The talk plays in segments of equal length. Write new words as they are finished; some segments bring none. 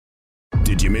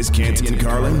Did you miss Canty and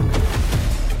Carlin?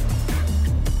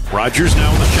 Rodgers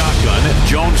now in the shotgun.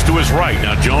 Jones to his right.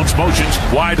 Now Jones motions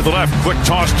wide to the left. Quick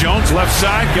toss. Jones left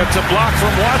side. Gets a block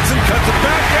from Watson. Cuts it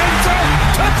back. End zone.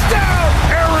 Touchdown.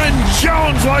 Aaron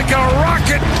Jones like a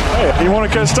rocket. Hey, you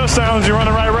want to catch touchdowns, you run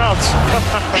the right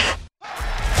routes.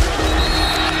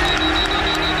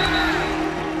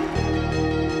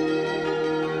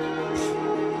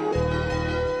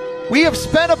 We have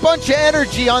spent a bunch of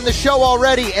energy on the show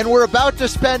already, and we're about to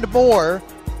spend more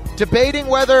debating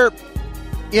whether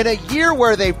in a year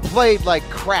where they played like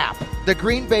crap, the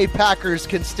Green Bay Packers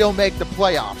can still make the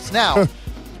playoffs. Now,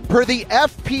 per the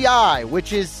FPI,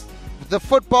 which is the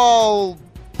Football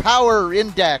Power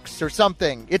Index or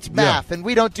something, it's math, and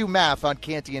we don't do math on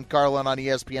Canty and Carlin on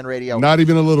ESPN Radio. Not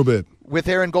even a little bit. With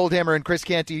Aaron Goldhammer and Chris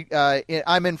Canty,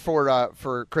 I'm in for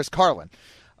Chris Carlin.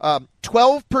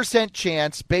 12%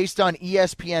 chance based on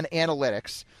ESPN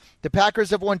analytics. The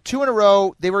Packers have won 2 in a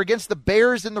row. They were against the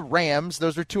Bears and the Rams.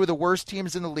 Those are 2 of the worst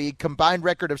teams in the league. Combined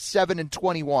record of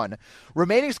 7-21.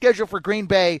 Remaining schedule for Green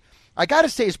Bay, I got to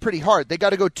say, is pretty hard. They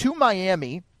got to go to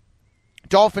Miami.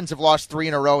 Dolphins have lost 3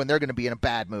 in a row, and they're going to be in a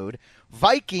bad mood.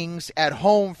 Vikings at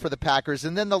home for the Packers,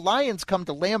 and then the Lions come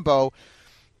to Lambeau.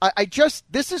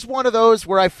 This is one of those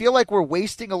where I feel like we're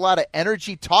wasting a lot of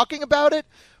energy talking about it,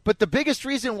 but the biggest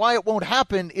reason why it won't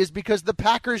happen is because the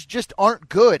Packers just aren't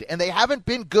good, and they haven't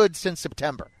been good since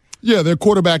September. Yeah, their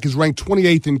quarterback is ranked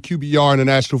 28th in QBR in the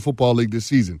National Football League this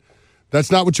season.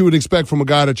 That's not what you would expect from a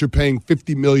guy that you're paying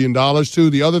 $50 million to.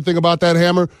 The other thing about that,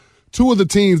 Hammer, 2 of the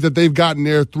teams that they've gotten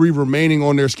their 3 remaining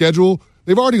on their schedule,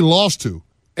 they've already lost to.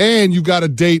 And you've got a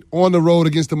date on the road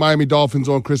against the Miami Dolphins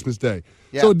on Christmas Day.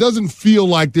 Yeah. So it doesn't feel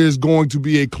like there's going to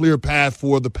be a clear path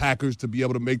for the Packers to be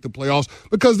able to make the playoffs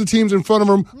because the teams in front of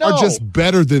them are just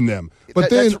better than them.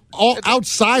 But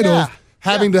outside of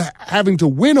having to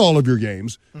win all of your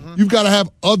games, you've got to have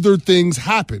other things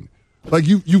happen. Like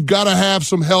you've got to have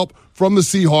some help from the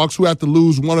Seahawks, who have to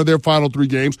lose 1 of their final 3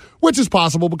 games, which is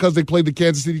possible because they played the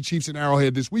Kansas City Chiefs in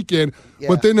Arrowhead this weekend. Yeah.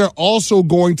 But then they're also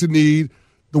going to need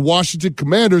the Washington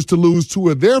Commanders to lose 2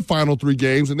 of their final 3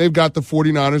 games, and they've got the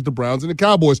 49ers, the Browns, and the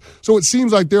Cowboys. So it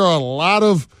seems like there are a lot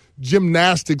of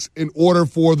gymnastics in order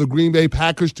for the Green Bay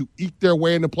Packers to eke their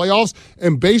way in the playoffs.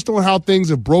 And based on how things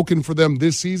have broken for them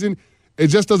this season, it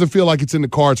just doesn't feel like it's in the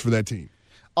cards for that team.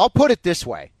 I'll put it this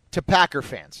way to Packer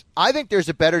fans. I think there's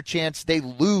a better chance they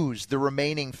lose the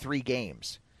remaining 3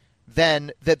 games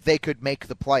than that they could make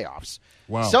the playoffs.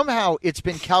 Wow. Somehow it's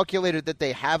been calculated that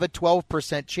they have a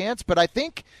 12% chance, but I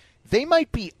think they might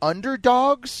be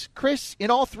underdogs, Chris, in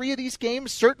all 3 of these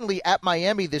games. Certainly at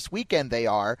Miami this weekend they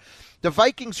are. The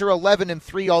Vikings are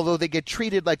 11-3, although they get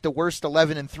treated like the worst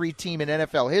 11-3 team in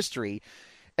NFL history.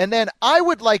 And then I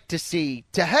would like to see,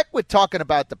 to heck with talking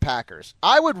about the Packers,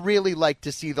 I would really like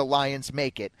to see the Lions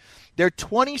make it. They're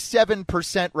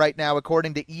 27% right now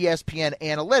according to ESPN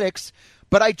analytics,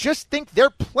 but I just think they're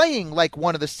playing like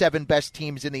one of the 7 best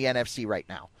teams in the NFC right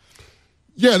now.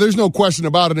 Yeah, there's no question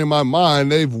about it in my mind.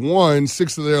 They've won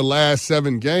 6 of their last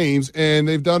 7 games, and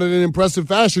they've done it in impressive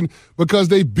fashion because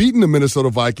they've beaten the Minnesota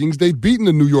Vikings, they've beaten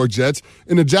the New York Jets,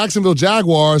 and the Jacksonville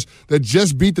Jaguars that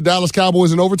just beat the Dallas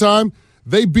Cowboys in overtime,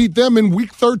 they beat them in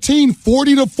Week 13,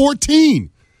 40-14.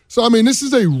 So, I mean, this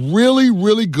is a really,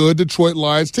 really good Detroit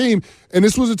Lions team, and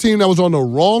this was a team that was on the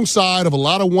wrong side of a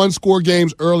lot of one-score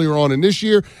games earlier on in this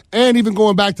year and even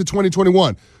going back to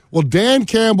 2021. Well, Dan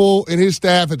Campbell and his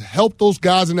staff had helped those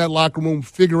guys in that locker room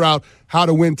figure out how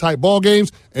to win tight ball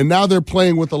games, and now they're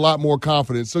playing with a lot more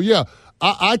confidence. So, yeah,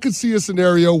 I could see a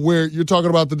scenario where you're talking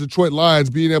about the Detroit Lions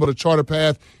being able to chart a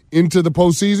path into the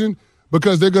postseason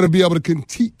because they're going to be able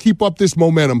to keep up this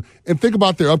momentum. And think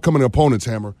about their upcoming opponents,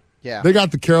 Hammer. Yeah. They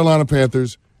got the Carolina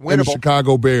Panthers and the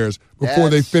Chicago Bears before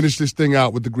they finish this thing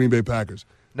out with the Green Bay Packers.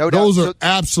 No doubt. Those are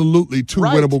absolutely 2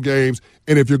 winnable games.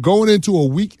 And if you're going into a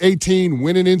Week 18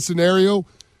 winning-in scenario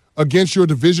against your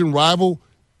division rival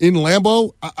in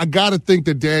Lambeau, I got to think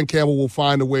that Dan Campbell will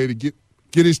find a way to get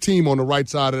his team on the right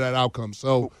side of that outcome.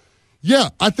 So, yeah,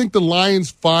 I think the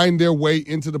Lions find their way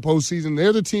into the postseason.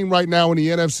 They're the team right now in the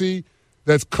NFC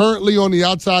that's currently on the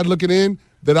outside looking in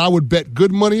that I would bet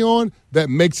good money on that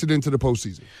makes it into the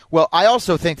postseason. Well, I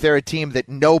also think they're a team that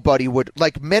nobody would,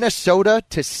 like Minnesota,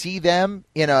 to see them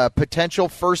in a potential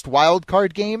first wild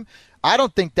card game. I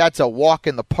don't think that's a walk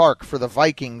in the park for the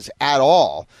Vikings at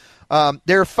all.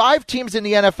 There are 5 teams in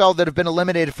the NFL that have been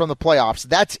eliminated from the playoffs.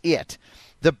 That's it.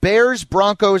 The Bears,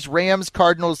 Broncos, Rams,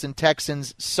 Cardinals, and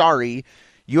Texans, sorry,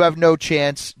 you have no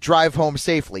chance. Drive home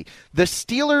safely. The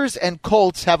Steelers and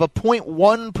Colts have a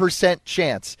 0.1%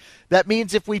 chance. That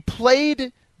means if we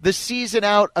played the season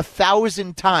out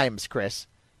 1,000 times, Chris,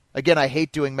 Again, I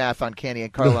hate doing math on Canty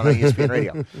and Carlin on ESPN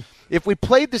Radio. If we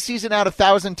played the season out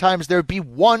 1,000 times, there would be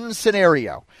one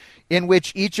scenario in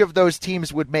which each of those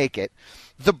teams would make it.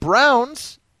 The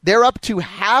Browns, they're up to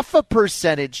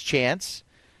 0.5% chance.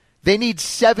 They need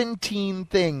 17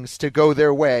 things to go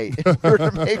their way in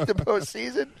order to make the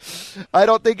postseason. I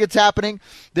don't think it's happening.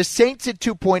 The Saints at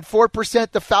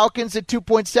 2.4%, the Falcons at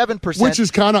 2.7%. Which is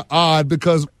kind of odd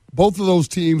because both of those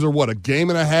teams are, a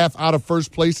game and a half out of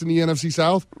first place in the NFC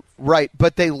South? Right,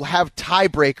 but they have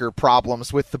tiebreaker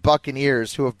problems with the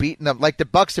Buccaneers, who have beaten them. Like the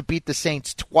Bucs have beat the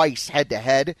Saints twice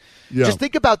head-to-head. Yeah. Just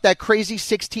think about that crazy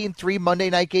 16-3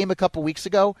 Monday night game a couple weeks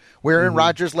ago where Aaron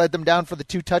Rodgers led them down for the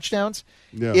 2 touchdowns.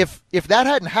 Yeah. If that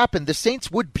hadn't happened, the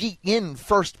Saints would be in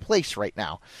first place right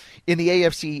now in the in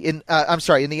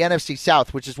the NFC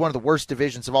South, which is one of the worst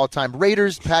divisions of all time.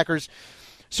 Raiders, Packers.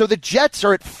 So the Jets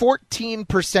are at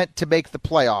 14% to make the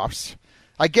playoffs.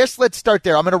 I guess let's start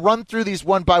there. I'm going to run through these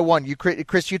one by one.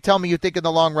 Chris, you tell me you think in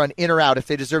the long run, in or out, if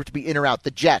they deserve to be in or out.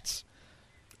 The Jets.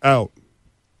 Out.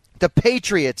 The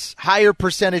Patriots, higher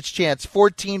percentage chance,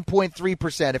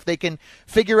 14.3%, if they can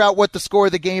figure out what the score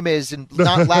of the game is and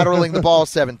not lateraling the ball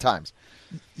 7 times.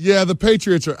 Yeah, the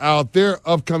Patriots are out. Their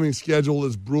upcoming schedule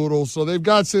is brutal. So they've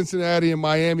got Cincinnati and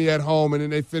Miami at home, and then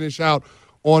they finish out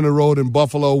on the road in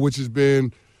Buffalo, which has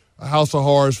been a house of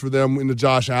horrors for them in the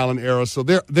Josh Allen era. So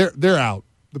they're out.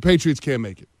 The Patriots can't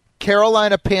make it.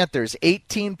 Carolina Panthers,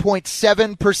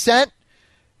 18.7%.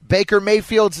 Baker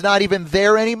Mayfield's not even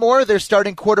there anymore. Their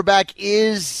starting quarterback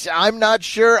is, I'm not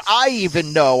sure I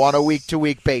even know on a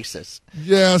week-to-week basis.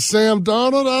 Yeah, Sam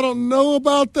Darnold, I don't know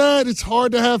about that. It's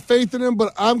hard to have faith in him,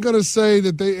 but I'm going to say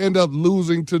that they end up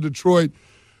losing to Detroit,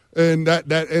 and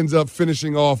that ends up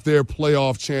finishing off their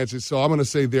playoff chances. So I'm going to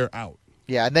say they're out.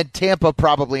 Yeah, and then Tampa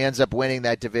probably ends up winning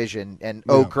that division, and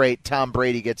great, Tom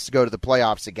Brady gets to go to the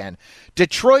playoffs again.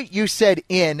 Detroit, you said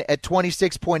in at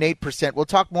 26.8%. We'll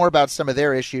talk more about some of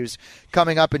their issues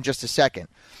coming up in just a second.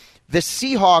 The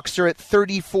Seahawks are at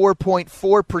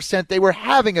 34.4%. They were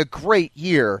having a great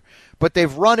year, but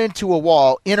they've run into a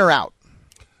wall. In or out?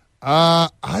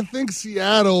 I think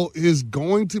Seattle is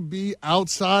going to be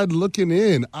outside looking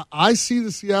in. I see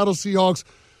the Seattle Seahawks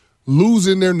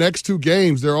losing their next 2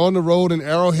 games. They're on the road in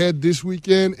Arrowhead this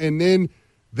weekend, and then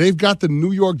they've got the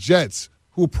New York Jets,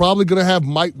 who are probably going to have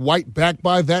Mike White back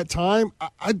by that time.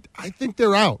 I think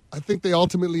they're out. I think they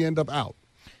ultimately end up out.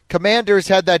 Commanders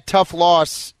had that tough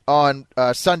loss on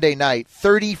Sunday night,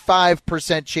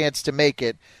 35% chance to make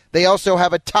it. They also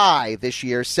have a tie this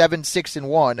year,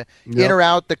 7-6-1. Yep. In or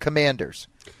out, the Commanders?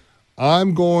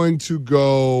 I'm going to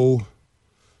go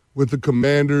with the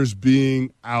Commanders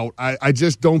being out. I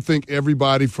just don't think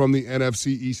everybody from the NFC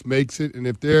East makes it. And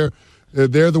if they're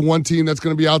the one team that's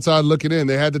going to be outside looking in.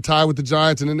 They had the tie with the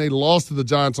Giants, and then they lost to the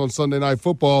Giants on Sunday Night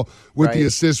Football with the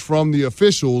assist from the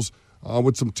officials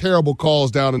with some terrible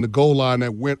calls down in the goal line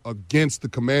that went against the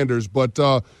Commanders. But,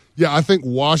 I think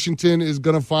Washington is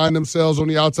going to find themselves on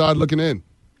the outside looking in.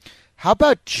 How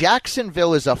about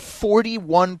Jacksonville is a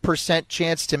 41%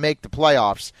 chance to make the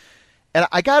playoffs? And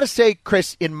I got to say,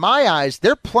 Chris, in my eyes,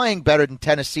 they're playing better than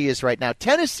Tennessee is right now.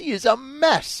 Tennessee is a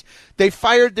mess. They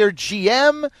fired their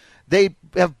GM. They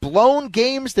have blown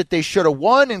games that they should have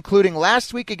won, including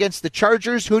last week against the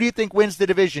Chargers. Who do you think wins the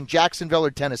division, Jacksonville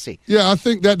or Tennessee? Yeah, I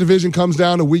think that division comes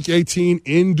down to Week 18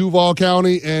 in Duval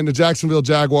County, and the Jacksonville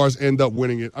Jaguars end up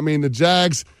winning it. I mean, the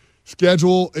Jags'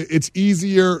 schedule, it's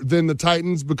easier than the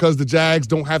Titans because the Jags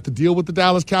don't have to deal with the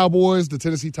Dallas Cowboys. The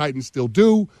Tennessee Titans still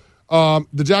do.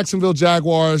 The Jacksonville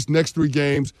Jaguars, next 3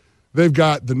 games, they've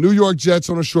got the New York Jets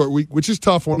on a short week, which is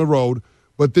tough on the road.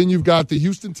 But then you've got the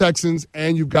Houston Texans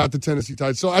and you've got the Tennessee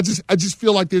Titans. So I just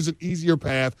feel like there's an easier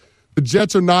path. The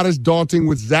Jets are not as daunting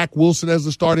with Zach Wilson as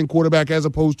the starting quarterback as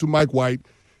opposed to Mike White.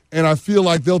 And I feel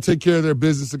like they'll take care of their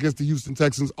business against the Houston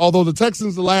Texans. Although the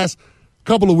Texans the last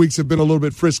couple of weeks have been a little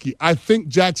bit frisky. I think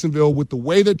Jacksonville, with the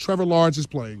way that Trevor Lawrence is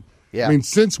playing, I mean,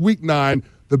 since Week 9,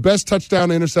 the best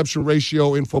touchdown-interception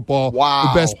ratio in football,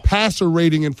 the best passer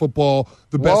rating in football,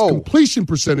 the best completion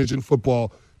percentage in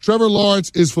football. Trevor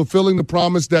Lawrence is fulfilling the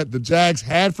promise that the Jags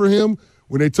had for him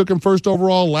when they took him first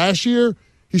overall last year.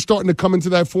 He's starting to come into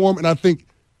that form, and I think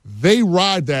they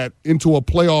ride that into a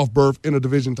playoff berth in a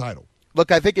division title. Look,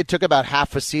 I think it took about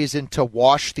half a season to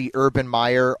wash the Urban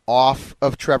Meyer off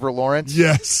of Trevor Lawrence.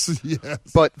 Yes.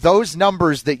 But those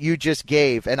numbers that you just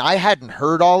gave, and I hadn't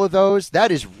heard all of those, that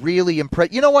is really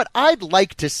impressive. You know what? I'd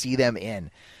like to see them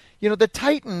in. You know, the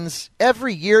Titans,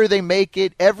 every year they make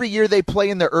it. Every year they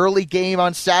play in the early game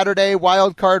on Saturday,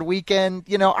 wild card weekend.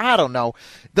 You know, I don't know.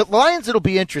 The Lions, it'll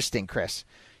be interesting, Chris,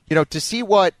 to see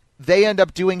what they end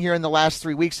up doing here in the last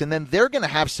 3 weeks, and then they're going to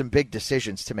have some big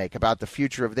decisions to make about the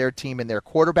future of their team and their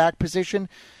quarterback position.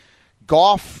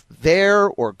 Goff there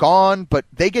or gone, but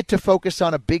they get to focus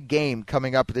on a big game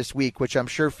coming up this week, which I'm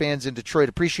sure fans in Detroit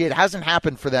appreciate. It hasn't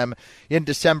happened for them in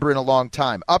December in a long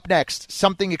time. Up next,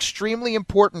 something extremely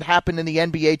important happened in the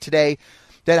NBA today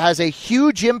that has a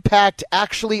huge impact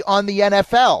actually on the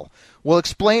NFL. We'll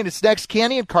explain. It's next.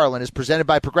 Canty and Carlin is presented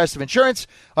by Progressive Insurance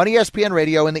on ESPN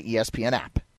Radio and the ESPN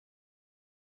app.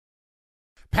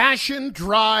 Passion,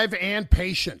 drive, and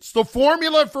patience. The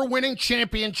formula for winning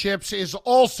championships is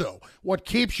also what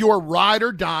keeps your ride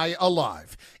or die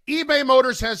alive. eBay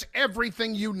Motors has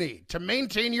everything you need to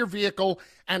maintain your vehicle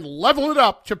and level it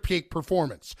up to peak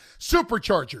performance.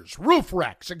 Superchargers, roof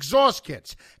racks, exhaust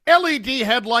kits, LED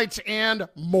headlights, and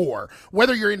more.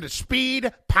 Whether you're into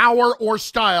speed, power, or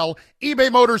style,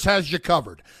 eBay Motors has you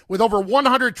covered. With over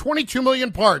 122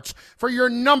 million parts for your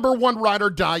number one ride or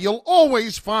die, you'll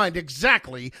always find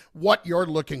exactly what you're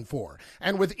looking for.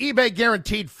 And with eBay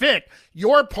Guaranteed Fit,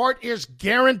 your part is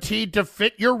guaranteed to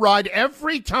fit your ride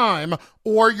every time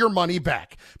or your money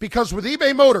back. Because with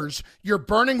eBay Motors, you're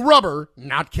burning rubber,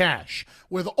 not cash.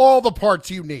 With all the parts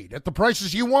you need at the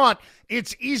prices you want,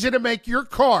 it's easy to make your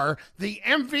car the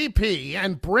MVP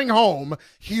and bring home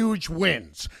huge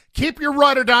wins. Keep your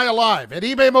ride or die alive at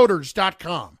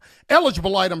ebaymotors.com.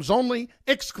 Eligible items only.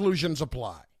 Exclusions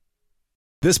apply.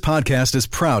 This podcast is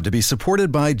proud to be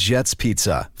supported by Jets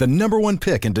Pizza, the #1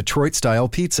 pick in Detroit-style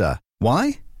pizza.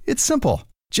 Why? It's simple.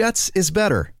 Jets is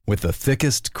better. With the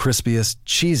thickest, crispiest,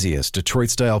 cheesiest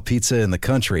Detroit-style pizza in the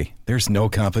country, there's no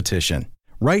competition.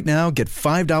 Right now, get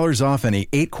 $5 off any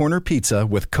 8-corner pizza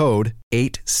with code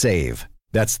 8SAVE.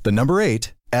 That's the number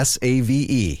 8,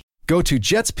 SAVE. Go to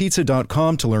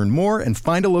jetspizza.com to learn more and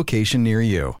find a location near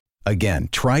you. Again,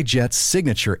 try Jet's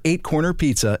signature 8-corner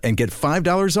pizza and get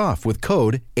 $5 off with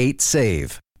code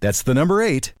 8SAVE. That's the number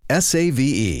 8,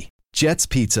 SAVE. Jet's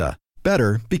Pizza.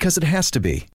 Better because it has to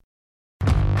be.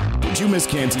 Did you miss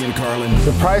Canty and Carlin?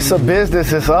 The price of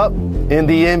business is up in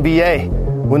the NBA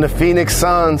when the Phoenix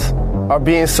Suns are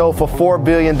being sold for $4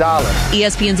 billion.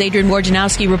 ESPN's Adrian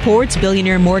Wojnarowski reports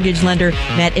billionaire mortgage lender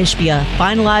Matt Ishbia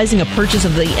finalizing a purchase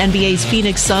of the NBA's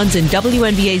Phoenix Suns and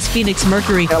WNBA's Phoenix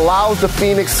Mercury. It allows the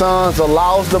Phoenix Suns,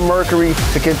 allows the Mercury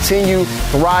to continue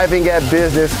thriving at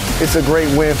business. It's a great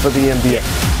win for the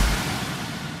NBA.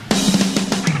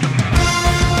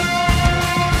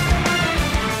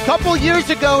 Couple years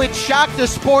ago, it shocked the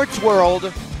sports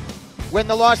world when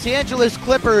the Los Angeles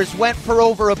Clippers went for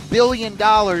over $1 billion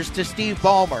to Steve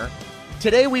Ballmer.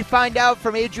 Today we find out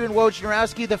from Adrian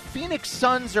Wojnarowski the Phoenix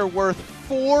Suns are worth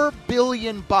 $4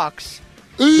 billion.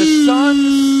 The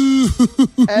Suns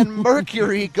and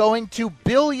Mercury going to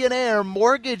billionaire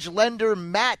mortgage lender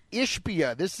Matt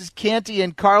Ishbia. This is Canty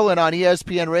and Carlin on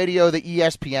ESPN Radio, the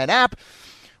ESPN app.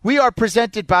 We are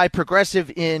presented by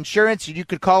Progressive Insurance. You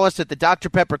could call us at the Dr.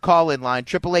 Pepper call-in line,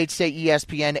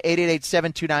 888-SAY-ESPN,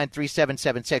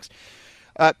 888-729-3776.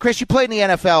 Chris, you played in the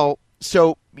NFL,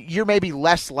 so you're maybe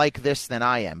less like this than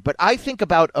I am. But I think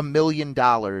about $1 million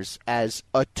as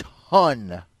a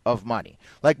ton of money,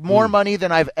 like more money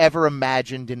than I've ever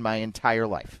imagined in my entire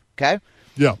life, okay?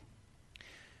 Yeah.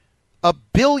 $1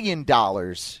 billion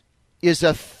is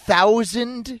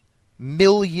 1,000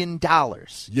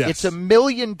 $1,000,000. Yes. It's $1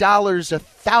 million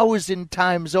 1,000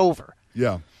 times over.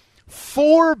 Yeah.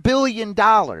 $4 billion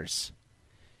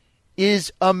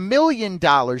is $1 million.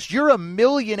 You're a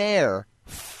millionaire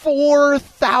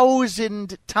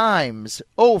 4,000 times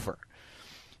over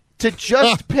to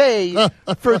just pay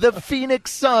for the Phoenix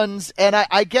Suns, and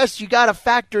I guess you got to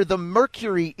factor the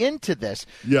Mercury into this.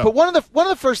 Yeah. But one of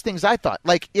the first things I thought,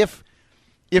 like if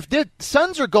the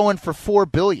Suns are going for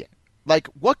 $4 billion. Like,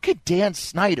 what could Dan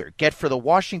Snyder get for the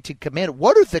Washington Commanders?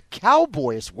 What are the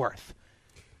Cowboys worth?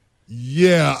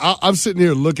 Yeah, I'm sitting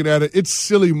here looking at it. It's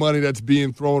silly money that's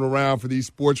being thrown around for these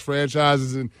sports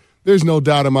franchises, and there's no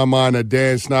doubt in my mind that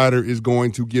Dan Snyder is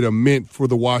going to get a mint for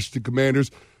the Washington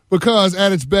Commanders because,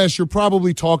 at its best, you're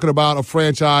probably talking about a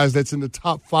franchise that's in the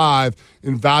top 5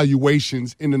 in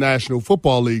valuations in the National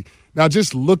Football League. Now,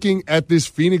 just looking at this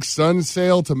Phoenix Suns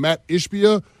sale to Matt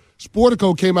Ishbia,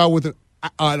 Sportico came out with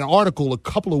an article a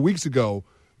couple of weeks ago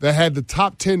that had the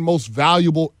top 10 most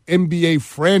valuable NBA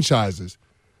franchises.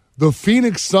 The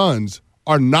Phoenix Suns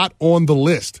are not on the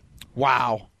list.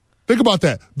 Wow. Think about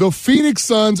that. The Phoenix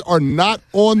Suns are not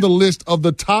on the list of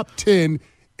the top 10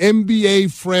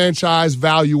 NBA franchise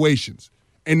valuations,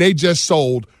 and they just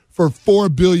sold for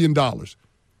 $4 billion.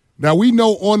 Now, we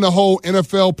know on the whole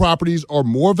NFL properties are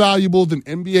more valuable than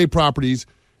NBA properties,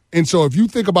 and so if you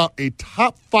think about a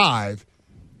top 5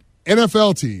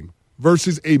 NFL team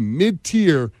versus a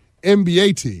mid-tier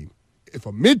NBA team, if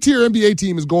a mid-tier NBA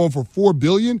team is going for $4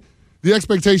 billion, the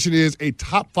expectation is a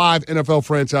top 5 NFL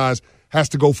franchise has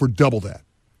to go for double that.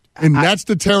 And that's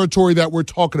the territory that we're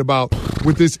talking about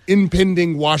with this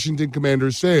impending Washington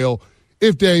Commanders sale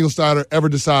if Daniel Snyder ever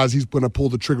decides he's going to pull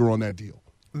the trigger on that deal.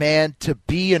 Man, to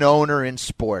be an owner in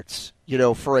sports,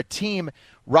 for a team,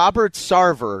 Robert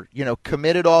Sarver,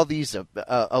 committed all these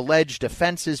alleged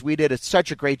offenses. We did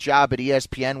such a great job at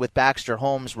ESPN with Baxter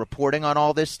Holmes reporting on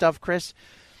all this stuff, Chris.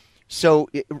 So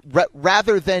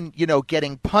rather than,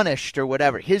 getting punished or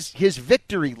whatever, his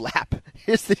victory lap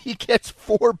is that he gets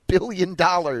 $4 billion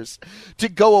to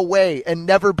go away and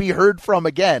never be heard from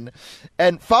again.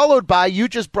 And followed by, you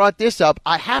just brought this up,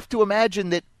 I have to imagine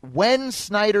that when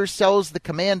Snyder sells the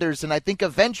Commanders, and I think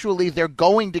eventually they're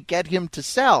going to get him to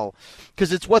sell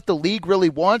because it's what the league really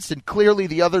wants and clearly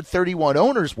the other 31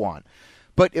 owners want.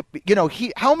 But,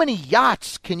 how many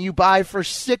yachts can you buy for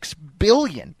 $6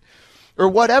 billion? Or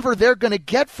whatever they're going to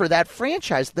get for that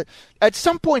franchise. At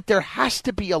some point, there has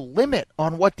to be a limit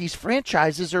on what these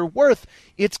franchises are worth.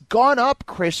 It's gone up,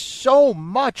 Chris, so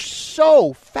much,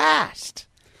 so fast.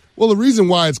 Well, the reason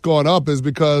why it's gone up is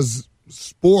because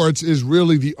sports is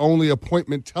really the only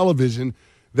appointment television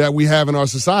that we have in our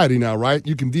society now, right?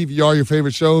 You can DVR your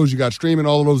favorite shows, you got streaming,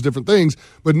 all of those different things,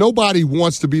 but nobody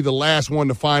wants to be the last one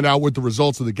to find out what the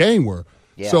results of the game were.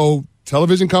 Yeah. So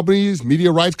television companies,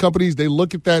 media rights companies, they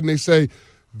look at that and they say,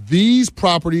 these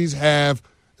properties have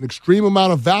an extreme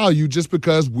amount of value just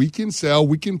because we can sell,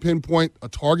 we can pinpoint a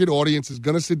target audience is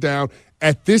going to sit down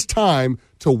at this time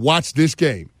to watch this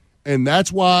game. And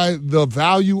that's why the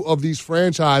value of these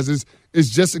franchises is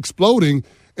just exploding.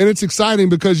 And it's exciting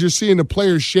because you're seeing the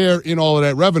players share in all of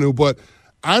that revenue. But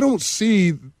I don't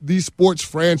see these sports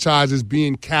franchises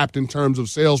being capped in terms of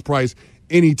sales price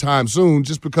anytime soon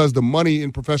just because the money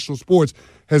in professional sports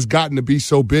has gotten to be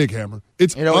so big, Hammer.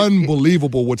 It's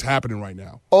unbelievable what's happening right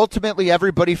now. Ultimately,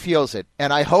 everybody feels it.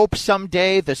 And I hope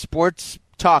someday the sports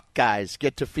talk guys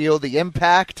get to feel the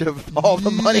impact of all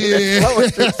the money that's flowing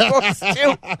through sports,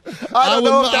 too. I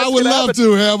would love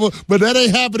to, Hammer, but that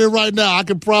ain't happening right now. I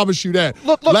can promise you that.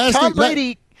 Look, Tom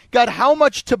Brady got how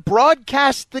much to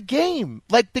broadcast the game?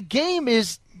 Like, the game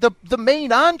is the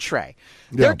main entree.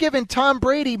 Yeah. They're giving Tom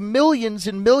Brady millions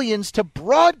and millions to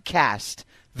broadcast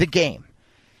the game.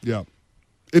 Yeah.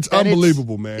 It's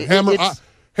unbelievable, man. Hammer,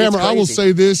 I will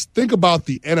say this. Think about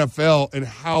the NFL and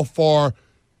how far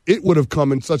it would have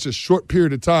come in such a short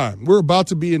period of time. We're about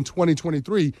to be in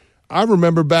 2023. I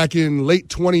remember back in late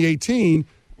 2018,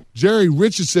 Jerry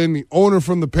Richardson, the owner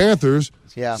from the Panthers,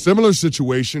 similar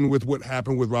situation with what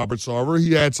happened with Robert Sarver.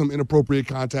 He had some inappropriate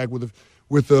contact with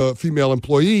a female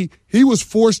employee. He was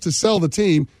forced to sell the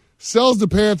team, sells the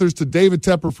Panthers to David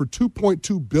Tepper for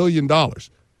 $2.2 billion.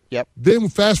 Yep. Then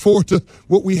fast forward to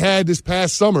what we had this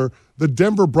past summer, the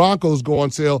Denver Broncos go on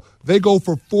sale. They go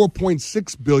for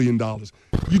 $4.6 billion.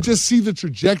 You just see the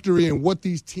trajectory and what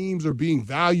these teams are being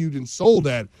valued and sold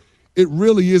at. It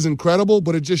really is incredible,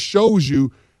 but it just shows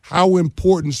you how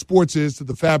important sports is to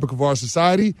the fabric of our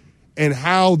society and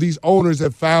how these owners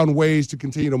have found ways to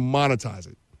continue to monetize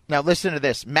it. Now, listen to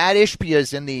this. Matt Ishbia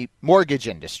is in the mortgage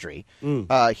industry.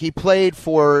 He played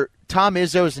for Tom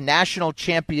Izzo's national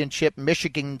championship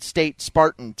Michigan State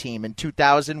Spartan team in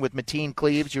 2000 with Mateen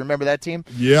Cleaves. You remember that team?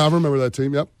 Yeah, I remember that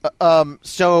team, yep.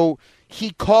 So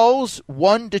he calls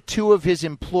 1 to 2 of his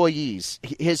employees.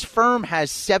 His firm has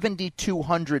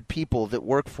 7,200 people that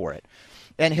work for it.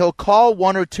 And he'll call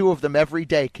 1 or 2 of them every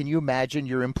day. Can you imagine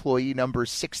your employee number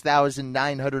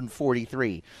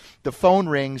 6,943? The phone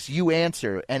rings, you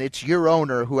answer, and it's your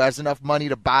owner who has enough money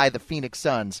to buy the Phoenix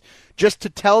Suns just to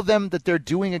tell them that they're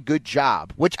doing a good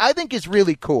job, which I think is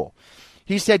really cool.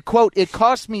 He said, quote, "It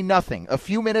costs me nothing, a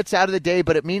few minutes out of the day,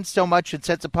 but it means so much and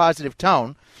sets a positive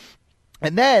tone."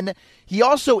 And then he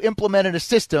also implemented a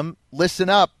system, listen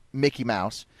up, Mickey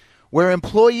Mouse, where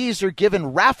employees are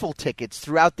given raffle tickets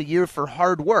throughout the year for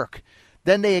hard work.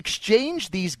 Then they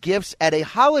exchange these gifts at a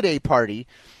holiday party.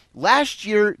 Last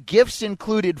year, gifts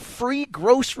included free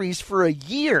groceries for a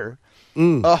year,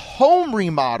 a home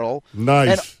remodel,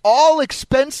 an all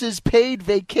expenses paid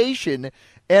vacation,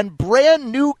 and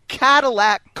brand new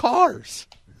Cadillac cars.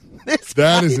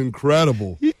 That is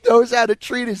incredible. He knows how to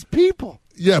treat his people.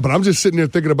 Yeah, but I'm just sitting there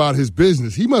thinking about his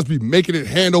business. He must be making it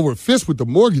hand over fist with the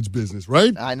mortgage business,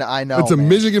 right? I know. It's a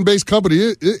Michigan-based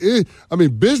company.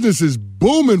 Business is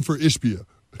booming for Ishbia.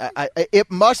 It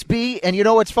must be. And you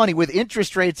know what's funny? With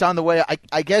interest rates on the way,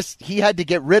 I guess he had to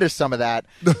get rid of some of that.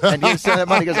 And he sent that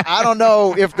money because I don't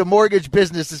know if the mortgage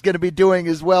business is going to be doing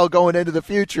as well going into the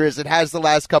future as it has the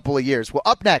last couple of years. Well,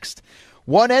 up next,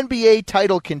 One NBA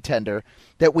title contender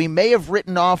that we may have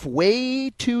written off way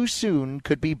too soon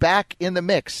could be back in the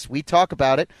mix. We talk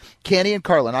about it. Canty and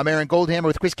Carlin. I'm Aaron Goldhammer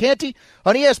with Chris Canty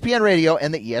on ESPN Radio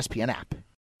and the ESPN app.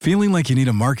 Feeling like you need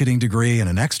a marketing degree and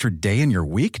an extra day in your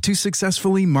week to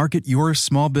successfully market your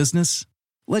small business?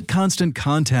 Let Constant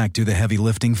Contact do the heavy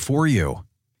lifting for you.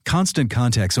 Constant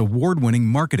Contact's award-winning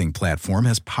marketing platform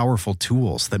has powerful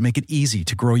tools that make it easy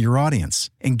to grow your audience,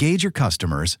 engage your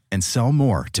customers, and sell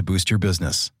more to boost your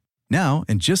business. Now,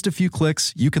 in just a few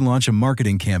clicks, you can launch a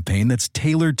marketing campaign that's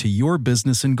tailored to your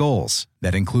business and goals.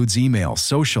 That includes email,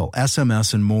 social,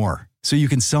 SMS, and more. So you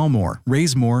can sell more,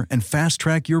 raise more, and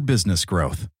fast-track your business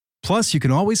growth. Plus, you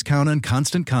can always count on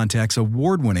Constant Contact's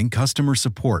award-winning customer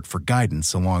support for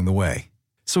guidance along the way.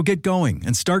 So get going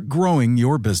and start growing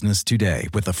your business today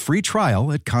with a free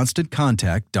trial at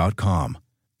ConstantContact.com.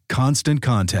 Constant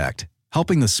Contact,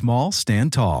 helping the small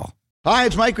stand tall. Hi,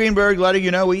 it's Mike Greenberg letting you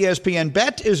know ESPN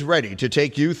Bet is ready to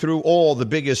take you through all the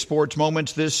biggest sports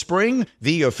moments this spring.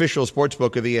 The official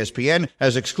sportsbook of ESPN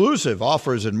has exclusive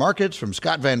offers and markets from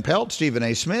Scott Van Pelt, Stephen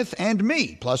A. Smith, and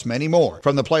me, plus many more.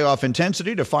 From the playoff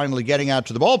intensity to finally getting out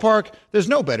to the ballpark, there's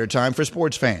no better time for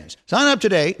sports fans. Sign up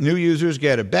today. New users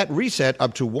get a bet reset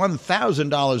up to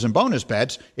 $1,000 in bonus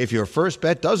bets if your first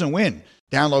bet doesn't win.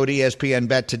 Download ESPN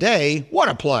Bet today. What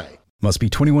a play. Must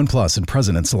be 21 plus and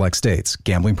present in select states.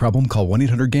 Gambling problem? Call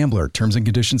 1-800-GAMBLER. Terms and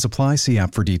conditions apply. See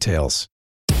app for details.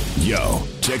 Yo,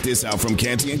 check this out from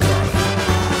Canty and Carlin.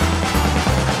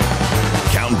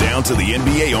 Countdown to the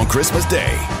NBA on Christmas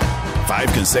Day.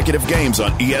 5 consecutive games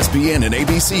on ESPN and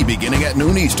ABC beginning at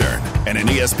noon Eastern. And an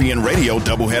ESPN Radio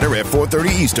doubleheader at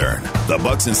 4:30 Eastern. The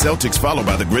Bucks and Celtics followed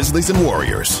by the Grizzlies and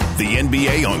Warriors. The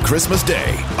NBA on Christmas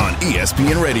Day on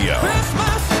ESPN Radio.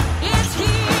 Christmas is here,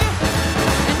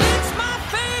 and it's my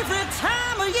favorite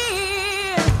time of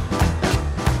year.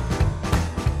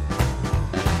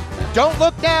 Don't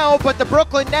look now, but the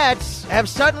Brooklyn Nets have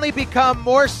suddenly become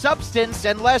more substance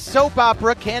and less soap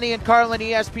opera. Canty and Carlin,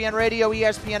 ESPN Radio,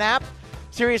 ESPN app,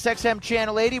 SiriusXM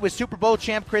Channel 80 with Super Bowl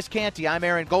champ Chris Canty. I'm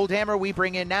Aaron Goldhammer. We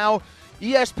bring in now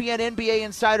ESPN NBA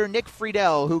insider Nick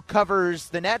Friedel, who covers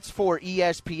the Nets for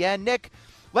ESPN. Nick,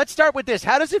 let's start with this.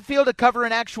 How does it feel to cover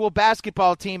an actual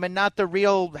basketball team and not the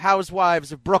Real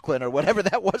Housewives of Brooklyn or whatever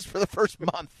that was for the first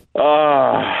month?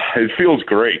 It feels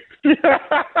great.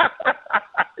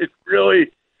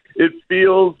 It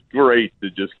feels great to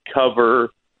just cover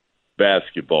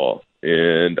basketball.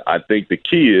 And I think the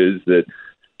key is that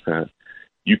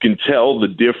you can tell the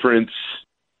difference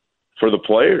for the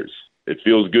players. It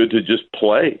feels good to just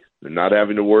play. They're not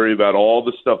having to worry about all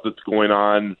the stuff that's going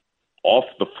on off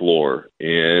the floor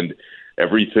and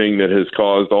everything that has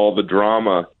caused all the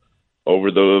drama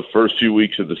over the first few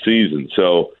weeks of the season.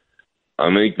 So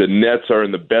I think the Nets are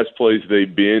in the best place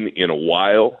they've been in a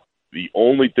while. The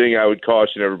only thing I would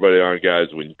caution everybody on,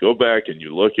 guys, when you go back and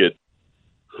you look at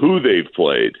who they've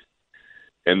played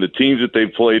and the teams that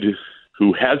they've played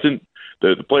who hasn't,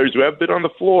 the players who have been on the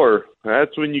floor,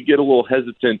 that's when you get a little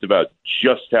hesitant about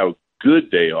just how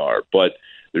good they are. But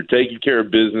they're taking care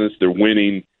of business, they're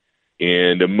winning,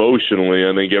 and emotionally,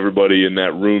 I think everybody in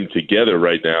that room together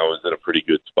right now is in a pretty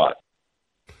good spot.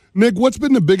 Nick, what's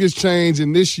been the biggest change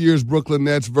in this year's Brooklyn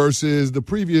Nets versus the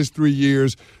previous 3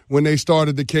 years when they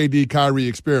started the KD-Kyrie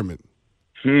experiment?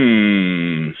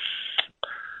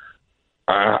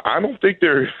 I don't think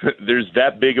there's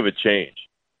that big of a change.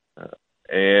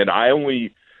 And I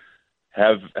only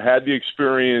have had the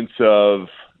experience of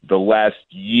the last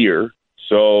year.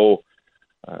 So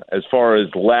as far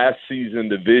as last season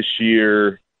to this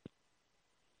year,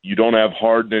 you don't have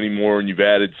Harden anymore and you've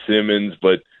added Simmons,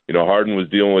 but Harden was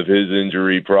dealing with his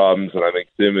injury problems, and I think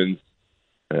Simmons,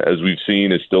 as we've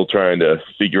seen, is still trying to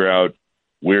figure out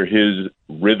where his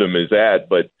rhythm is at.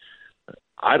 But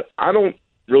I don't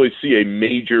really see a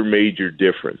major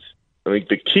difference. I think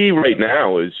the key right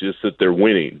now is just that they're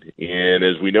winning. And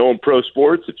as we know in pro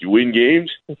sports, if you win games,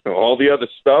 all the other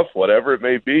stuff, whatever it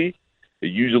may be, it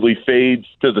usually fades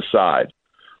to the side.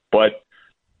 But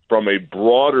from a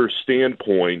broader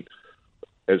standpoint,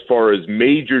 as far as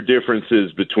major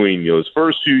differences between those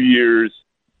first few years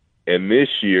and this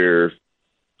year,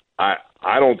 I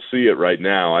don't see it right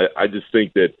now. I just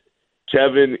think that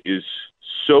Kevin is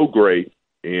so great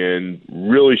and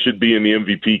really should be in the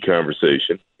MVP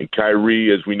conversation. And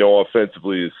Kyrie, as we know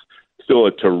offensively, is still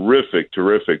a terrific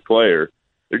player.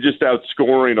 They're just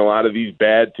outscoring a lot of these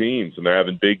bad teams, and they're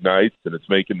having big nights, and it's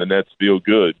making the Nets feel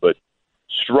good. But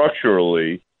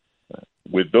structurally,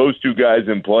 with those two guys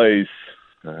in place,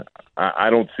 I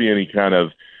don't see any kind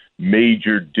of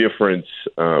major difference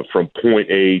from point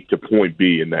A to point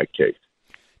B in that case.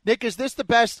 Nick, is this the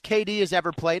best KD has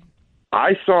ever played?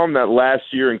 I saw him that last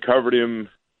year and covered him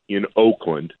in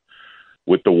Oakland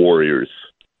with the Warriors.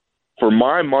 For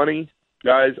my money,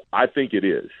 guys, I think it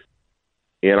is.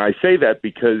 And I say that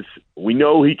because we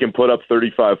know he can put up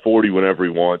 35, 40 whenever he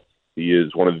wants. He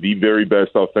is one of the very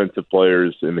best offensive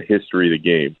players in the history of the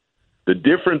game. The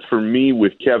difference for me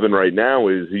with Kevin right now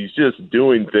is he's just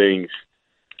doing things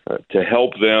to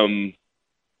help them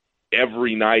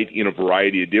every night in a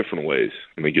variety of different ways.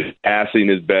 I mean, his passing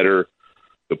is better.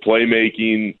 The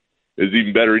playmaking is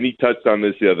even better. And he touched on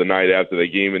this the other night after the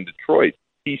game in Detroit.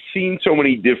 He's seen so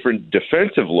many different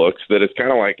defensive looks that it's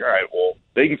kind of like, all right, well,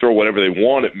 they can throw whatever they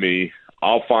want at me.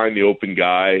 I'll find the open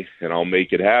guy, and I'll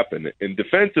make it happen. And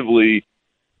defensively,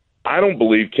 I don't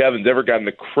believe Kevin's ever gotten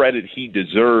the credit he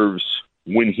deserves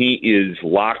when he is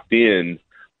locked in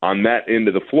on that end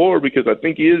of the floor, because I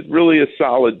think he is really a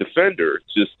solid defender.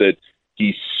 It's just that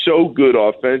he's so good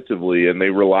offensively, and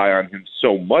they rely on him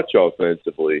so much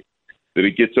offensively that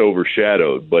it gets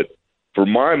overshadowed. But for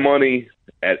my money,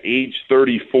 at age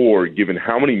 34, given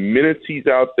how many minutes he's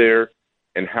out there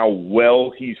and how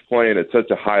well he's playing at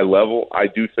such a high level, I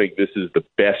do think this is the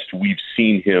best we've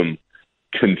seen him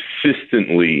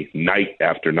consistently night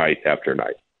after night after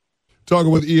night.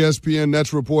 Talking with ESPN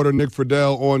Nets reporter Nick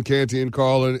Friedel on Canty and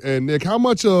Carl. And Nick, how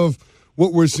much of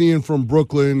what we're seeing from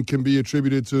Brooklyn can be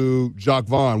attributed to Jacque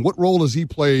Vaughn? What role has he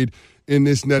played in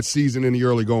this Nets season in the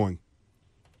early going?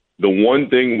 The one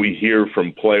thing we hear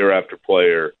from player after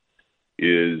player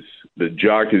is that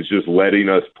Jacque is just letting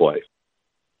us play.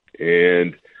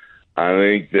 And I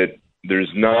think that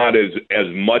there's not as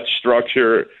much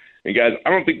structure. And, guys, I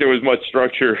don't think there was much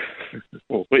structure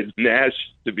with Nash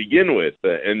to begin with.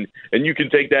 And you can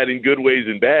take that in good ways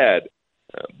and bad.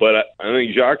 But I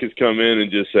think Jacque has come in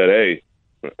and just said, hey,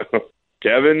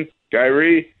 Kevin,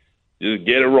 Kyrie, just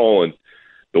get it rolling.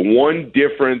 The one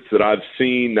difference that I've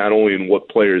seen, not only in what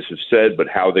players have said, but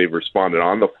how they've responded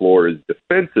on the floor, is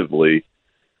defensively,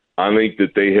 I think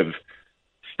that they have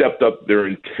stepped up their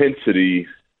intensity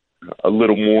a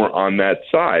little more on that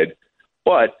side.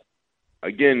 But,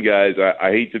 again, guys,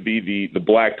 I hate to be the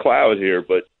black cloud here,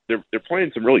 but they're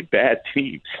playing some really bad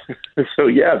teams. So,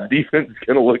 yeah, the defense is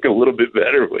going to look a little bit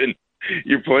better when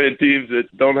you're playing teams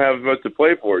that don't have much to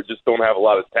play for, just don't have a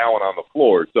lot of talent on the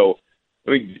floor. So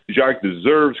I think Jacque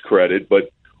deserves credit,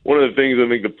 but one of the things I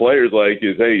think the players like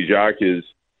is, hey, Jacque is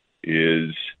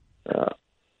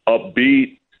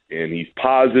upbeat, and he's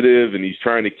positive, and he's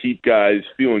trying to keep guys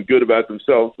feeling good about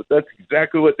themselves. But that's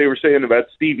exactly what they were saying about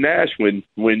Steve Nash when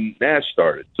Nash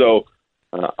started. So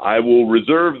I will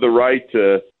reserve the right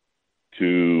to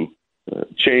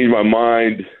change my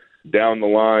mind down the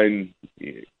line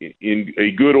in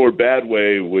a good or bad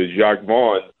way with Jacque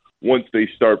Vaughn once they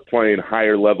start playing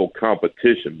higher level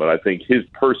competition. But I think his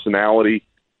personality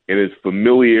and his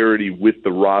familiarity with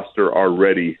the roster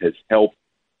already has helped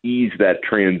ease that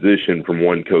transition from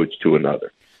one coach to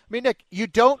another. I mean, Nick, you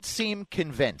don't seem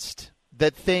convinced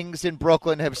that things in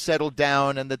Brooklyn have settled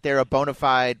down and that they're a bona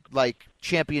fide,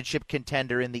 championship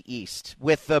contender in the East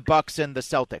with the Bucks and the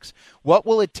Celtics. What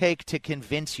will it take to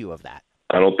convince you of that?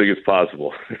 I don't think it's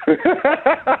possible.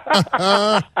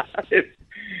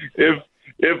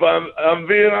 If I'm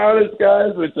being honest,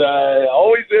 guys, which I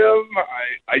always am,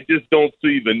 I just don't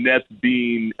see the Nets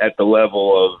being at the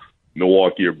level of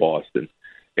Milwaukee or Boston.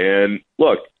 And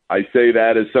look, I say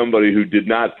that as somebody who did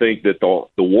not think that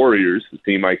the Warriors, the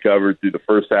team I covered through the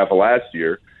first half of last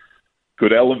year,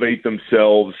 could elevate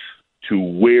themselves to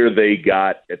where they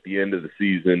got at the end of the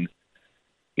season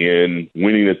in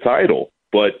winning the title.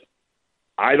 But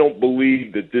I don't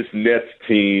believe that this Nets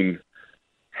team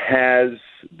has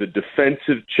the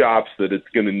defensive chops that it's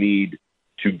going to need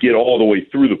to get all the way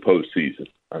through the postseason.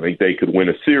 I think they could win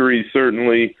a series,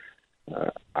 certainly.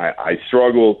 I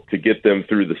struggle to get them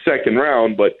through the second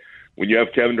round, but when you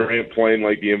have Kevin Durant playing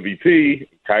like the MVP,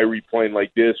 Kyrie playing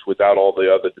like this without all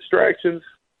the other distractions,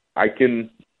 I could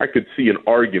see an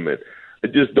argument. I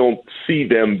just don't see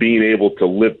them being able to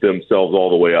lift themselves all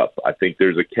the way up. I think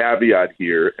there's a caveat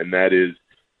here, and that is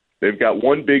they've got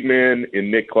one big man in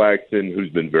Nick Claxton who's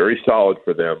been very solid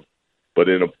for them. But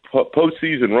in a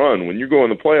postseason run, when you're going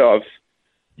to the playoffs,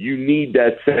 you need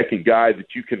that second guy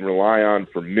that you can rely on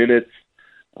for minutes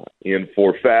and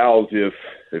for fouls if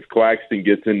Claxton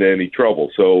gets into any trouble.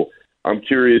 So I'm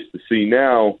curious to see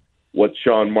now what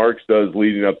Sean Marks does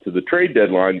leading up to the trade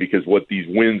deadline, because what these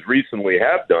wins recently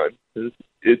have done is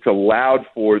it's allowed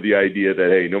for the idea that,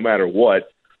 hey, no matter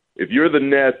what, if you're the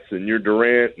Nets and you're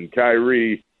Durant and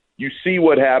Kyrie, you see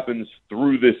what happens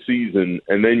through this season,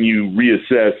 and then you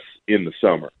reassess in the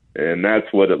summer. And that's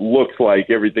what it looks like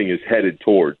everything is headed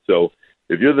towards. So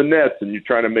if you're the Nets and you're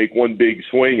trying to make one big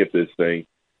swing at this thing,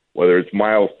 whether it's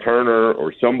Miles Turner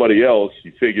or somebody else,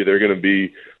 you figure they're going to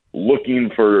be looking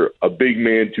for a big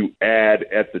man to add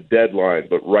at the deadline.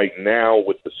 But right now,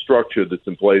 with the structure that's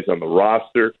in place on the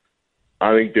roster,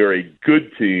 I think they're a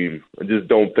good team. I just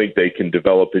don't think they can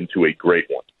develop into a great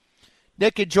one.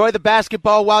 Nick, enjoy the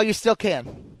basketball while you still can.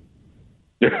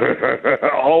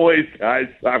 Always, guys.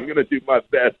 I'm going to do my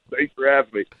best. Thanks for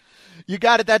having me. You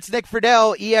got it. That's Nick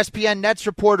Friedel, ESPN Nets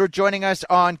reporter, joining us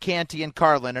on Canty and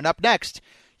Carlin. And up next,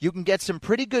 you can get some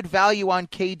pretty good value on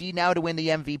KD now to win the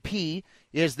MVP.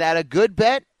 Is that a good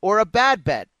bet or a bad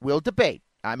bet? We'll debate.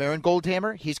 I'm Aaron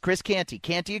Goldhammer. He's Chris Canty.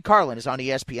 Canty and Carlin is on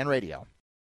ESPN Radio.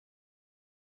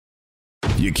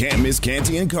 You can't miss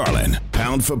Canty and Carlin,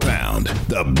 pound for pound,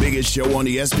 the biggest show on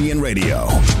ESPN Radio.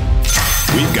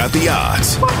 We've got the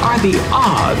odds. What are the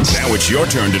odds? Now it's your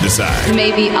turn to decide.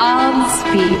 May the odds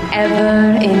be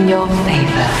ever in your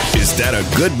favor. Is that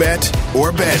a good bet or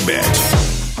a bad bet?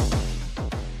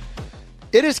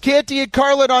 It is Canty and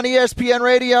Carlin on ESPN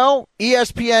Radio,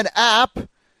 ESPN app,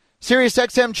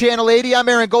 SiriusXM Channel 80. I'm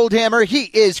Aaron Goldhammer. He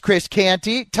is Chris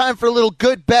Canty. Time for a little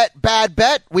good bet, bad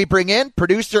bet. We bring in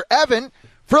producer Evan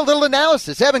for a little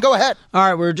analysis. Evan, go ahead. All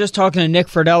right, we were just talking to Nick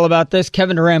Friedel about this.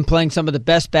 Kevin Durant playing some of the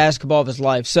best basketball of his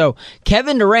life. So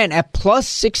Kevin Durant at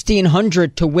plus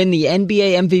 1,600 to win the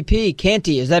NBA MVP.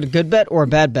 Canty, is that a good bet or a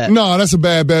bad bet? No, that's a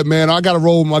bad bet, man. I got to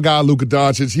roll with my guy, Luka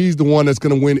Doncic. He's the one that's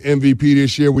going to win MVP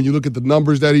this year. When you look at the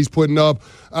numbers that he's putting up,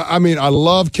 I mean, I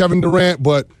love Kevin Durant,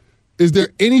 but is there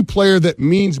any player that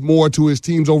means more to his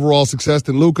team's overall success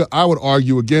than Luka? I would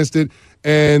argue against it,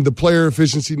 and the player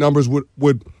efficiency numbers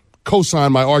would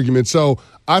co-sign my argument. So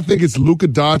I think it's Luka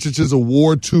Doncic's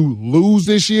award to lose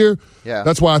this year. Yeah.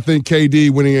 That's why I think KD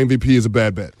winning MVP is a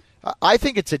bad bet. I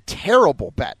think it's a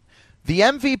terrible bet. The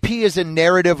MVP is a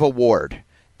narrative award.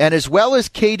 And as well as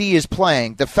KD is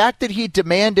playing, the fact that he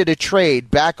demanded a trade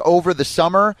back over the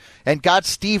summer and got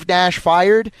Steve Nash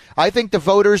fired, I think the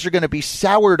voters are going to be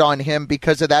soured on him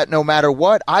because of that no matter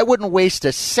what. I wouldn't waste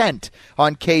a cent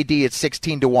on KD at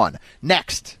 16-1.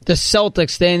 Next. The Celtics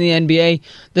stay in the NBA.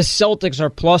 The Celtics are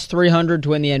plus 300 to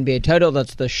win the NBA title.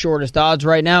 That's the shortest odds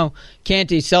right now.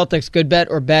 Canty, Celtics, good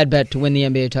bet or bad bet to win the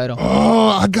NBA title? Oh,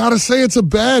 I got to say it's a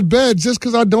bad bet just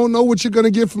because I don't know what you're going to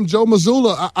get from Joe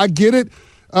Mazzulla. I get it.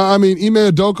 I mean,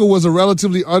 Ime Udoka was a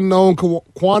relatively unknown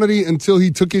quantity until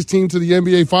he took his team to the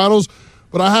NBA Finals.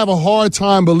 But I have a hard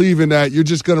time believing that you're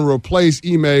just going to replace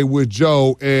Ime with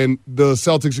Joe and the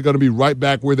Celtics are going to be right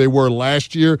back where they were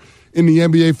last year in the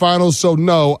NBA Finals. So,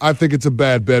 no, I think it's a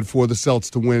bad bet for the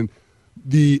Celtics to win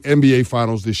the NBA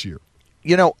Finals this year.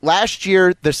 You know, last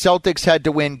year the Celtics had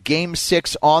to win Game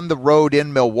 6 on the road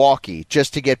in Milwaukee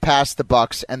just to get past the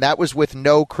Bucks, and that was with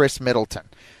no Chris Middleton.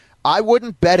 I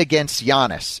wouldn't bet against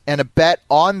Giannis, and a bet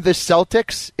on the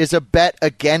Celtics is a bet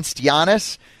against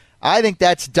Giannis. I think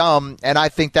that's dumb, and I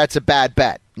think that's a bad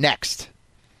bet. Next.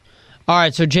 All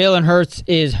right, so Jalen Hurts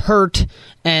is hurt,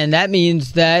 and that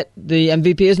means that the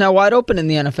MVP is now wide open in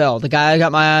the NFL. The guy I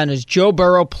got my eye on is Joe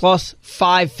Burrow, plus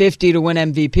 550 to win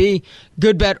MVP.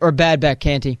 Good bet or bad bet,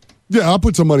 Canty? Yeah, I'll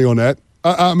put some money on that.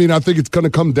 I mean, I think it's going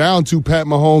to come down to Pat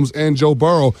Mahomes and Joe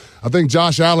Burrow. I think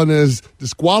Josh Allen has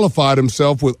disqualified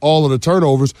himself with all of the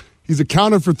turnovers. He's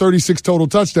accounted for 36 total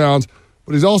touchdowns,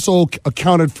 but he's also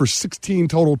accounted for 16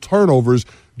 total turnovers.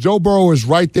 Joe Burrow is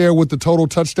right there with the total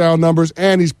touchdown numbers,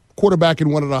 and he's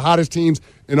quarterbacking one of the hottest teams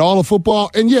in all of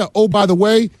football. And, yeah, oh, by the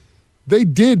way, they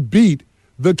did beat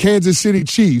the Kansas City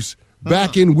Chiefs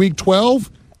back in Week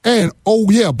 12. And, oh,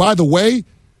 yeah, by the way,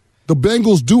 the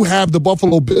Bengals do have the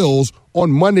Buffalo Bills on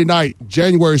Monday night,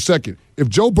 January 2nd. If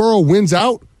Joe Burrow wins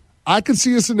out, I can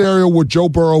see a scenario where Joe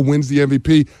Burrow wins the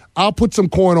MVP. I'll put some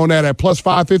coin on that at plus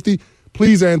 550.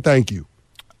 Please and thank you.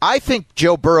 I think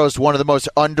Joe Burrow is one of the most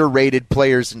underrated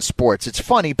players in sports. It's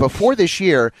funny, before this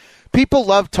year, people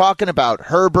loved talking about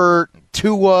Herbert,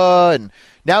 Tua, and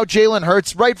now Jalen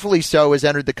Hurts, rightfully so, has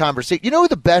entered the conversation. You know who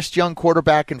the best young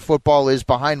quarterback in football is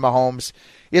behind Mahomes?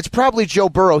 It's probably Joe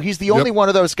Burrow. He's the only one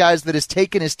of those guys that has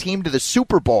taken his team to the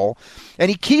Super Bowl, and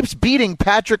he keeps beating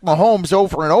Patrick Mahomes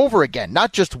over and over again.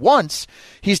 Not just once.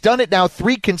 He's done it now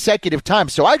 3 consecutive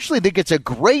times. So I actually think it's a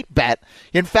great bet.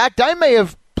 In fact, I may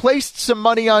have placed some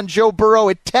money on Joe Burrow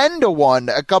at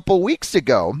 10-1 a couple weeks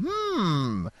ago.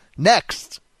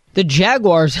 Next. The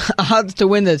Jaguars, odds to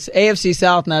win this AFC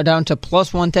South now down to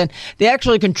plus 110. They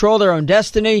actually control their own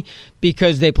destiny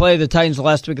because they played the Titans the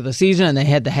last week of the season, and they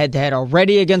had the head-to-head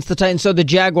already against the Titans. So the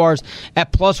Jaguars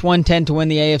at plus 110 to win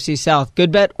the AFC South.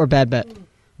 Good bet or bad bet?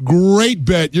 Great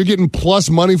bet. You're getting plus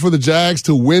money for the Jags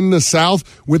to win the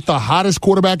South with the hottest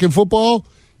quarterback in football.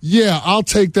 Yeah, I'll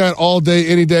take that all day,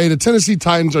 any day. The Tennessee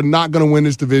Titans are not going to win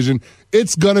this division.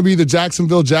 It's going to be the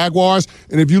Jacksonville Jaguars.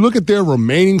 And if you look at their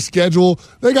remaining schedule,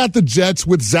 they got the Jets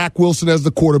with Zach Wilson as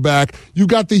the quarterback. You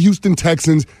got the Houston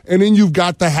Texans, and then you've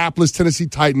got the hapless Tennessee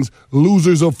Titans,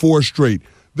 losers of 4 straight.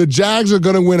 The Jags are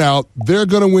going to win out. They're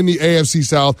going to win the AFC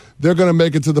South. They're going to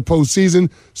make it to the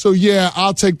postseason. So, yeah,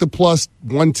 I'll take the plus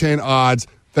 110 odds.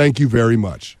 Thank you very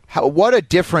much. What a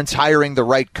difference hiring the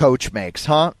right coach makes,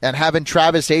 huh? And having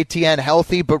Travis Etienne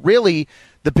healthy. But really,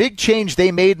 the big change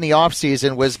they made in the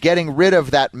offseason was getting rid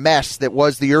of that mess that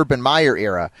was the Urban Meyer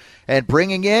era and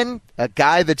bringing in a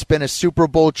guy that's been a Super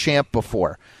Bowl champ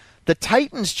before. The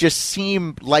Titans just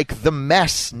seem like the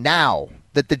mess now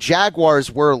that the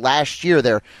Jaguars were last year.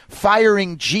 They're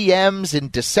firing GMs in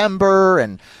December,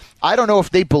 and I don't know if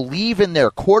they believe in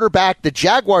their quarterback. The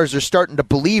Jaguars are starting to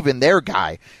believe in their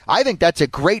guy. I think that's a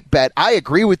great bet. I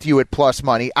agree with you at plus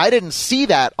money. I didn't see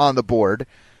that on the board,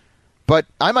 but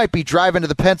I might be driving to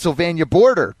the Pennsylvania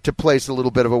border to place a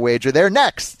little bit of a wager there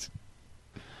next.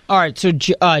 All right, so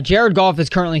Jared Goff is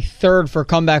currently third for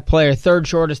comeback player, third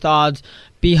shortest odds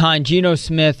behind Geno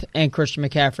Smith and Christian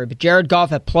McCaffrey. But Jared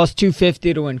Goff at plus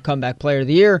 250 to win comeback player of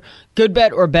the year. Good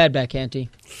bet or bad bet, Canty?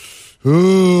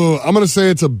 Ooh, I'm going to say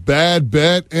it's a bad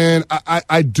bet, and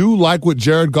I do like what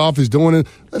Jared Goff is doing. And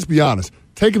let's be honest,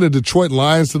 taking the Detroit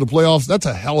Lions to the playoffs, that's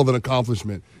a hell of an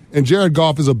accomplishment. And Jared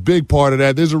Goff is a big part of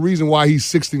that. There's a reason why he's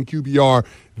 6th in QBR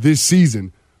this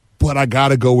season. But I got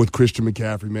to go with Christian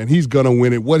McCaffrey, man. He's going to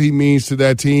win it. What he means to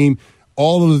that team,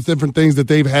 all of the different things that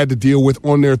they've had to deal with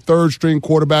on their third-string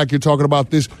quarterback. You're talking about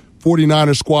this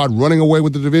 49ers squad running away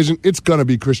with the division. It's going to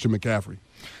be Christian McCaffrey.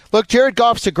 Look, Jared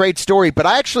Goff's a great story, but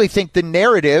I actually think the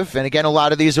narrative, and again, a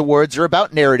lot of these awards are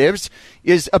about narratives,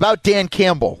 is about Dan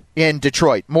Campbell in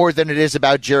Detroit more than it is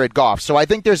about Jared Goff. So I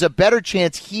think there's a better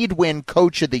chance he'd win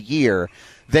Coach of the Year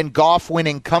than Goff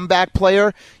winning comeback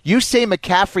player. You say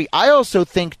McCaffrey. I also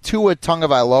think Tua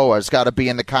Tagovailoa's got to be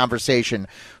in the conversation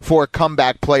for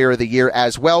comeback player of the year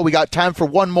as well. We got time for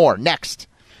one more. Next.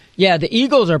 Yeah, the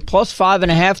Eagles are plus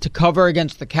 5.5 to cover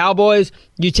against the Cowboys.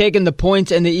 You taking the points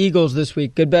and the Eagles this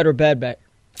week? Good bet or bad bet?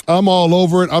 I'm all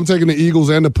over it. I'm taking the Eagles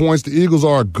and the points. The Eagles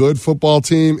are a good football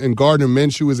team, and Gardner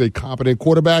Minshew is a competent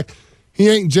quarterback. He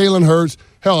ain't Jalen Hurts.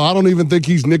 Hell, I don't even think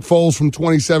he's Nick Foles from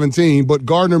 2017, but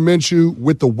Gardner Minshew,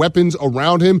 with the weapons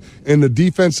around him and the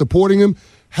defense supporting him,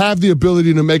 have the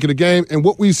ability to make it a game. And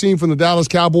what we've seen from the Dallas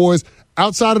Cowboys,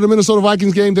 outside of the Minnesota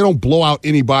Vikings game, they don't blow out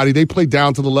anybody. They play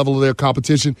down to the level of their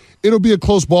competition. It'll be a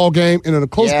close ball game, and in a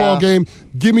close ball game,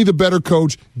 give me the better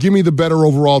coach, give me the better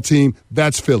overall team.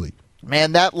 That's Philly.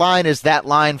 Man, that line is that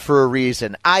line for a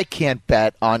reason. I can't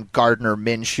bet on Gardner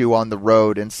Minshew on the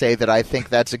road and say that I think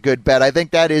that's a good bet. I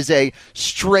think that is a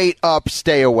straight-up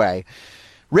stay away.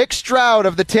 Rick Stroud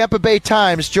of the Tampa Bay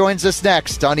Times joins us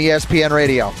next on ESPN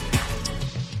Radio.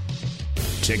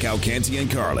 Check out Canty and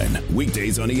Carlin,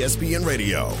 weekdays on ESPN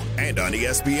Radio and on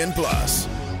ESPN Plus.